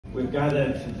we're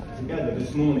gathered together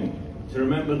this morning to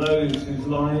remember those whose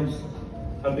lives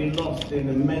have been lost in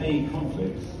the many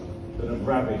conflicts that have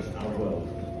ravaged our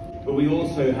world. But we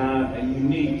also have a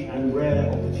unique and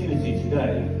rare opportunity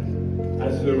today,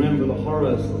 as we remember the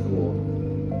horrors of war,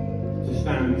 to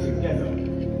stand together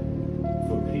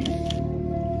for peace.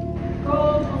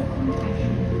 God of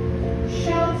compassion,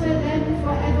 shelter them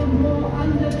forevermore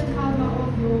under the cover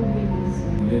of your wings.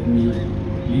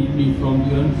 Lead me from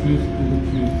the untruth to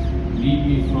the truth. Lead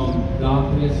me from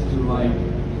darkness to light.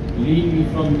 Lead me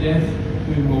from death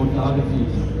to immortality.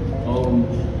 Oh,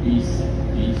 peace,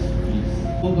 peace, peace.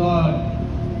 O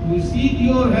God, we seek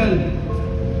your help.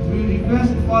 We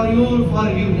request for your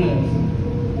forgiveness.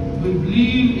 We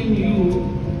believe in you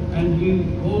and we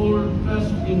hold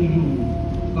trust in you.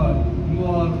 God, you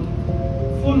are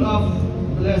full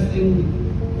of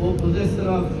blessing, O possessor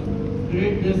of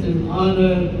greatness and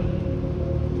honor.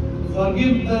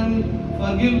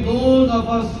 Forgive those of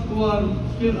us who are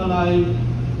still alive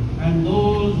and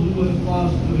those who have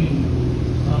passed away.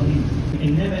 Amen. We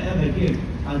can never ever give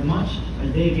as much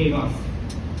as they gave us.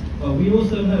 But we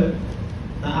also know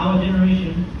that our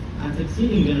generation and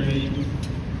succeeding generations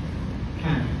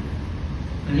can.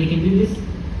 And they can do this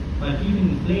by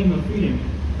keeping the flame of freedom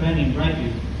burning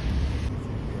brightly.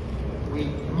 We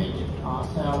commit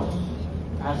ourselves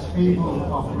as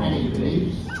people of many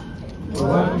beliefs to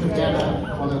work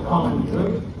together for the common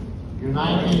good,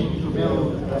 uniting to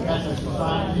build a better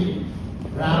society,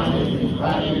 grounded in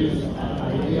values and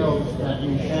ideals that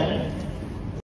we share,